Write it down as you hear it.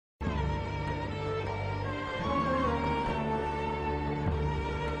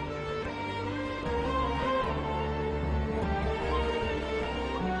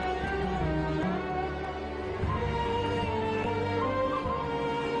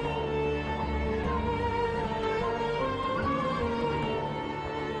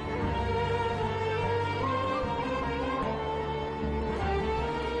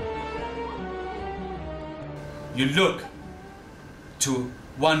you look to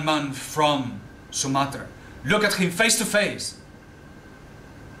one man from Sumatra, look at him face to face,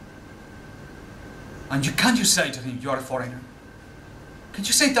 and can't you say to him, you are a foreigner? Can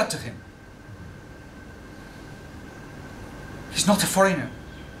you say that to him? He's not a foreigner.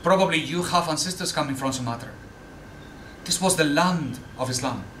 Probably you have ancestors coming from Sumatra. This was the land of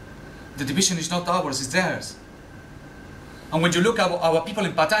Islam. The division is not ours, it's theirs. And when you look at our people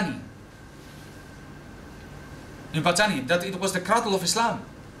in Patani, that it was the cradle of Islam.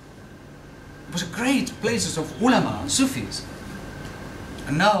 It was a great places of ulama and Sufis.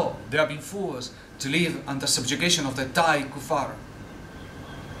 And now they are being forced to live under subjugation of the Thai kuffar.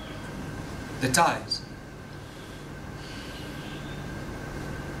 The Thais.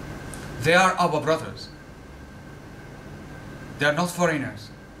 They are our brothers. They are not foreigners.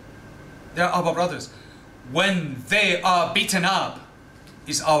 They are our brothers. When they are beaten up,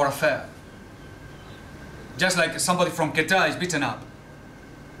 is our affair. Just like somebody from Quetta is beaten up,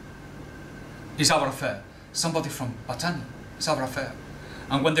 is our affair. Somebody from Patani is our affair.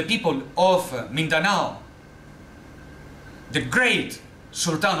 And when the people of Mindanao, the great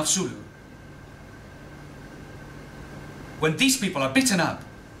Sultan of Sulu, when these people are beaten up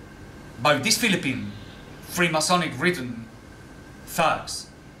by these Philippine Freemasonic ridden thugs,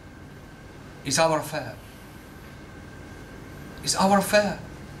 is our affair. It's our affair.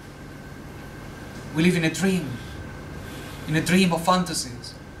 We live in a dream of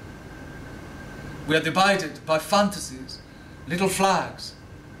fantasies. We are divided by fantasies, little flags,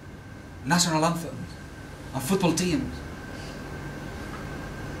 national anthems, and football teams.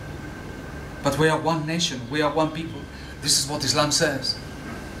 But we are one nation, we are one people. This is what Islam says.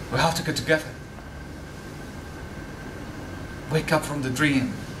 We have to get together. Wake up from the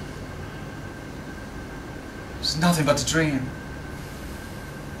dream. It's nothing but a dream.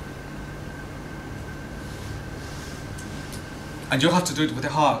 And you have to do it with the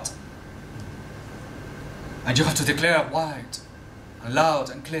heart. And you have to declare wide and loud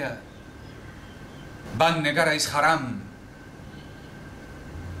and clear. Bang Negara is haram.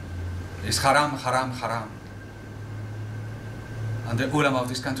 It's haram, haram, haram. And the ulama of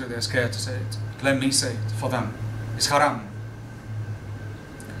this country, they are scared to say it. Let me say it for them. It's haram.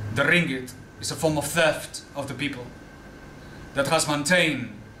 The ringgit is a form of theft of the people that has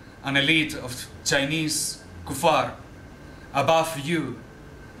maintained an elite of Chinese kuffar above you,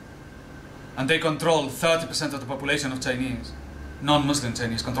 and they control 30% of the population of Chinese. Non-Muslim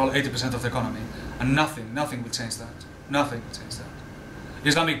Chinese control 80% of the economy, and nothing will change that. Nothing will change that.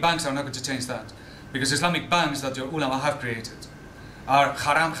 Islamic banks are not going to change that, because Islamic banks that your ulama have created are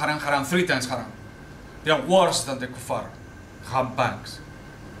haram, haram, haram, 3 times haram. They are worse than the kuffar banks.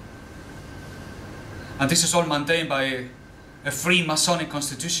 And this is all maintained by a Freemasonic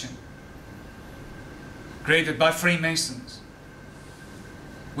constitution created by Freemasons,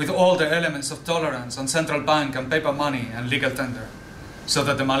 with all the elements of tolerance and central bank and paper money and legal tender, so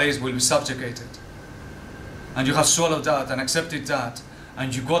that the Malays will be subjugated. And you have swallowed that and accepted that,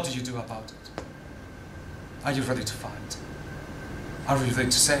 and what do you do about it? Are you ready to fight? Are you ready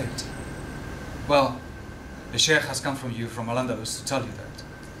to say it? Well, the Shaykh has come from you, from Al-Andalus, to tell you that.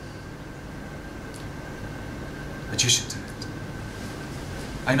 But you should do it.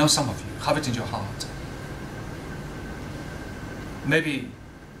 I know some of you have it in your heart. Maybe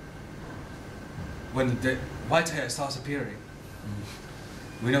when the white hair starts appearing,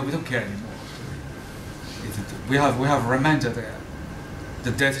 we know we don't care anymore. We have a reminder there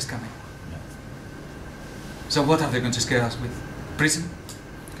that death is coming. So what are they going to scare us with? Prison?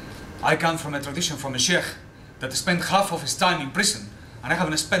 I come from a tradition, from a sheikh that spent half of his time in prison, and I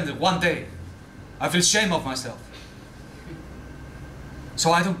haven't spent it one day. I feel shame of myself.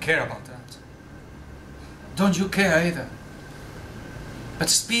 So I don't care about that. Don't you care either? But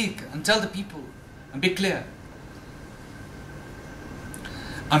speak and tell the people and be clear.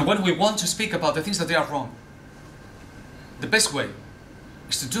 And when we want to speak about the things that they are wrong, the best way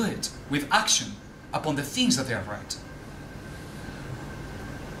is to do it with action upon the things that they are right.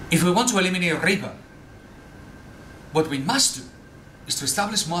 If we want to eliminate Riba, what we must do is to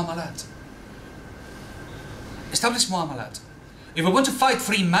establish muamalat. Establish muamalat. If we want to fight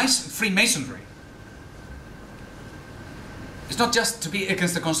Freemasonry, it's not just to be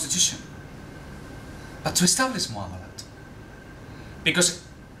against the Constitution, but to establish muamalat. Because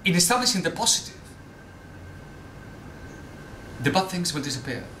in establishing the positive, the bad things will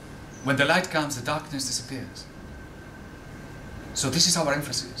disappear. When the light comes, the darkness disappears. So this is our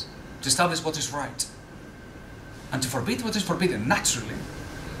emphasis, to establish what is right, and to forbid what is forbidden, naturally,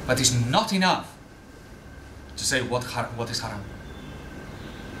 but it's not enough to say what is haram.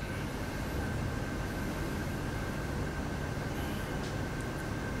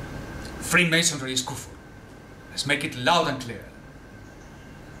 Freemasonry is kufr. Let's make it loud and clear.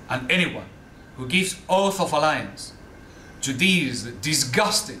 And anyone who gives oath of alliance to these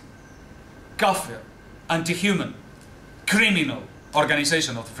disgusting, kafir, anti-human, criminal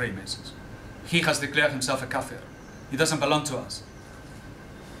organization of the Freemasons, he has declared himself a kafir. He doesn't belong to us.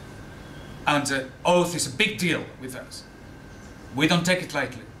 And oath is a big deal with us. We don't take it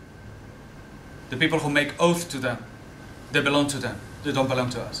lightly. The people who make oath to them, they belong to them. They don't belong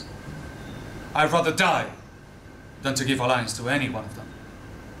to us. I'd rather die than to give alliance to any one of them.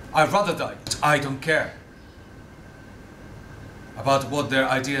 I'd rather die. I don't care about what their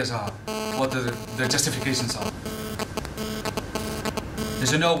ideas are, what their justifications are. They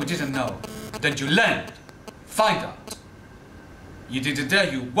say, no, we didn't know. Then you learn, find out. You did it there,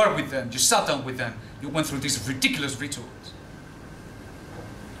 you worked with them, you sat down with them, you went through these ridiculous rituals.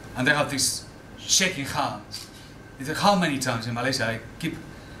 And they have this shaking hands. How many times in Malaysia I keep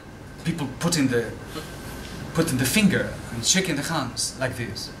people putting the finger and shaking the hands like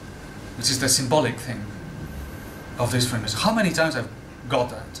this, which is the symbolic thing of this Freemasons. How many times I've got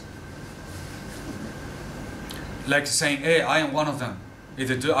that? Like saying, hey, I am one of them.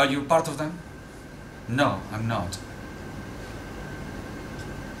 Are you part of them? No, I'm not.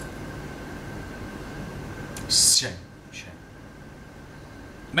 Shame, shame.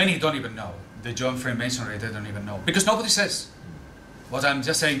 Many don't even know. They join Freemasonry, they don't even know. Because nobody says what I'm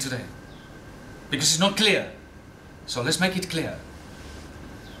just saying today. Because it's not clear. So let's make it clear.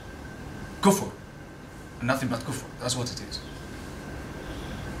 Kufr. Nothing but kufr. That's what it is.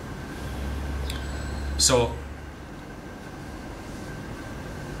 So,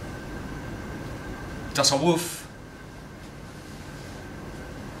 Tasawwuf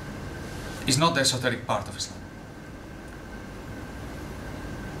is not the esoteric part of Islam.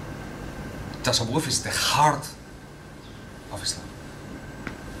 Tasawwuf is the heart of Islam.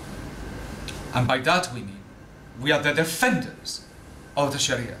 And by that we mean, we are the defenders of the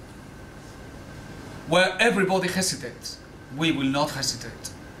Sharia. Where everybody hesitates, we will not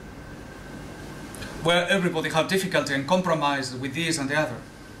hesitate. Where everybody have difficulty and compromise with this and the other,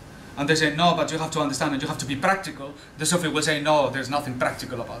 and they say, no, but you have to understand and you have to be practical, the Sufi will say, no, there's nothing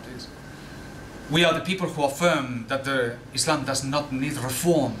practical about this. We are the people who affirm that Islam does not need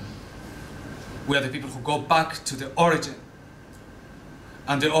reform. We are the people who go back to the origin.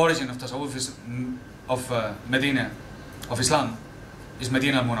 And the origin of Tasawwuf is, Medina, of Islam, is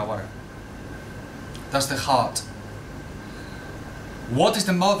Medina al-Munawwara. That's the heart. What is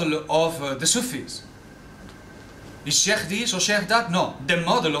the model of the Sufis? Is Shaykh this or Shaykh that? No. The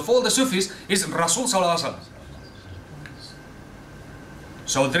model of all the Sufis is Rasul Sallallahu Alaihi Wasallam.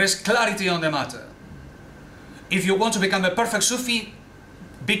 So there is clarity on the matter. If you want to become a perfect Sufi,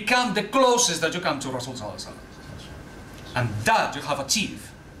 become the closest that you come to Rasul Sallallahu Alaihi Wasallam. And that you have achieved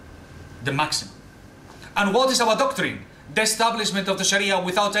the maximum. And what is our doctrine? The establishment of the Sharia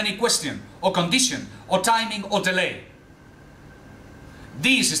without any question, or condition, or timing, or delay.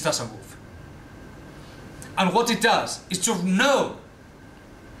 This is Tasawwuf. And what it does is to know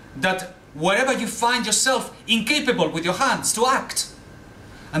that wherever you find yourself incapable with your hands to act,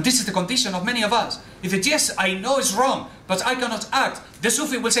 and this is the condition of many of us. If it's yes, I know it's wrong, but I cannot act, the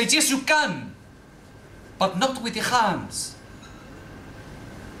Sufi will say, yes, you can, but not with the hands.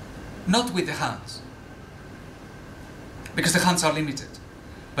 Not with the hands. Because the hands are limited.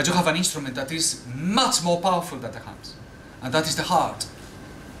 But you have an instrument that is much more powerful than the hands, and that is the heart.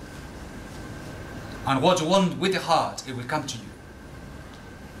 And what you want with the heart, it will come to you.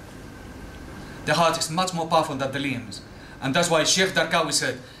 The heart is much more powerful than the limbs. And that's why Sheikh Darqawi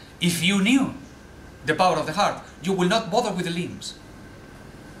said, if you knew the power of the heart, you will not bother with the limbs.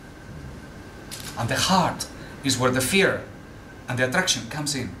 And the heart is where the fear and the attraction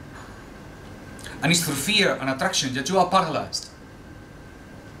comes in. And it's through fear and attraction that you are paralyzed.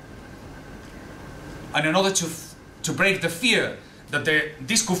 And in order to break the fear that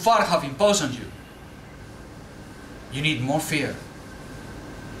these kuffar have imposed on you, you need more fear.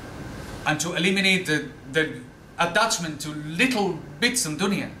 And to eliminate the attachment to little bits in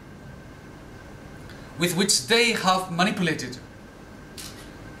dunya with which they have manipulated you.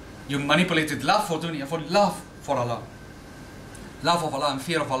 You manipulated love for dunya, for love for Allah. Love of Allah and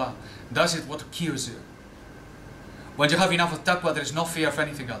fear of Allah. That's it what kills you. When you have enough of taqwa, there is no fear of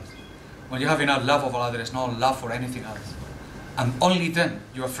anything else. When you have enough love of Allah, there is no love for anything else. And only then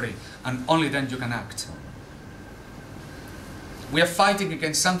you are free. And only then you can act. We are fighting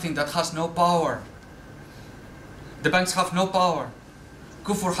against something that has no power. The banks have no power.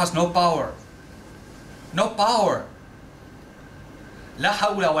 Kufr has no power. No power.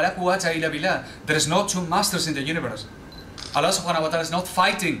 Lahawlawala QUWATA illa bilLah. There is no two masters in the universe. Allah subhanahu wa ta'ala is not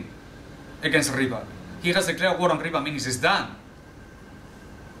fighting against Riba. He has declared war on Riba, means it's done.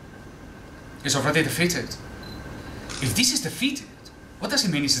 It's already defeated. If this is defeated, what does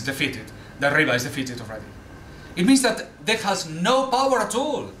it mean it's defeated? That Riba is defeated already. It means that death has no power at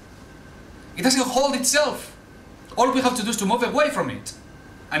all. It doesn't hold itself. All we have to do is to move away from it,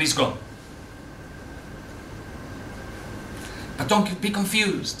 and it's gone. But don't be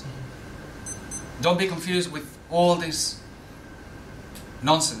confused. Don't be confused with all this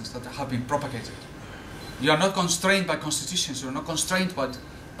nonsense that have been propagated. You are not constrained by constitutions. You are not constrained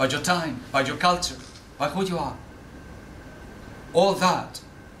by your time, by your culture, by who you are. All that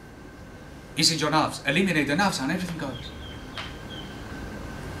is in your nerves. Eliminate the nerves and everything goes.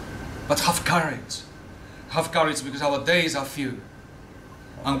 But have courage. Have courage, because our days are few.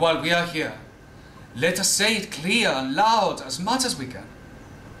 And while we are here, let us say it clear and loud as much as we can.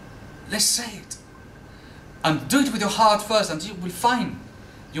 Let's say it. And do it with your heart first, and you will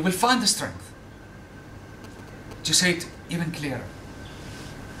find the strength to say it even clearer.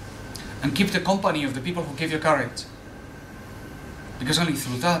 And keep the company of the people who give you courage. Because only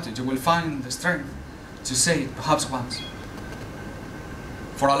through that you will find the strength to say it perhaps once.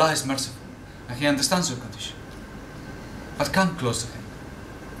 For Allah is merciful, and He understands your condition. But come close to Him,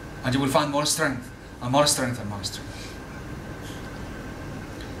 and you will find more strength, and more strength, and more strength.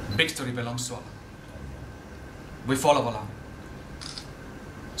 Victory belongs to Allah. We follow Allah.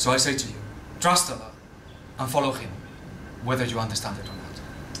 So I say to you, trust Allah and follow Him, whether you understand it or not.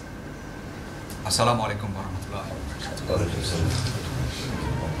 Assalamu alaikum wa rahmatullahi wa barakatuh.